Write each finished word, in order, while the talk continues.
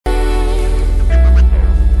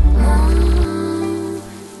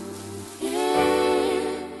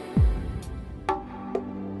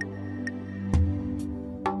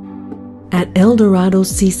Dorado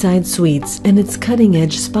Seaside Suites and its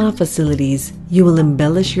cutting-edge spa facilities, you will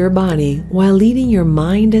embellish your body while leading your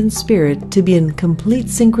mind and spirit to be in complete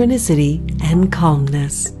synchronicity and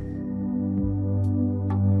calmness.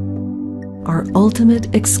 Our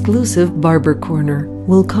ultimate exclusive barber corner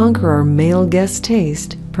will conquer our male guest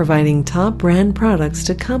taste, providing top brand products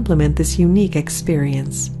to complement this unique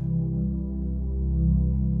experience.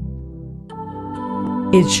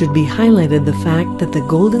 It should be highlighted the fact that the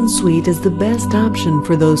Golden Suite is the best option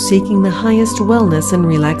for those seeking the highest wellness and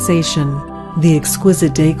relaxation. The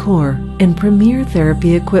exquisite decor and premier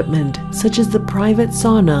therapy equipment, such as the private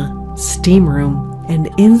sauna, steam room, and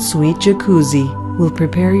in-suite jacuzzi, will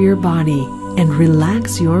prepare your body and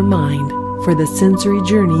relax your mind for the sensory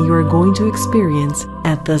journey you are going to experience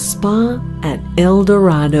at the spa at El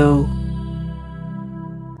Dorado.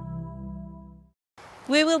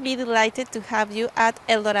 We will be delighted to have you at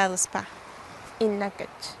El Dorado Spa in Náay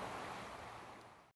Spa.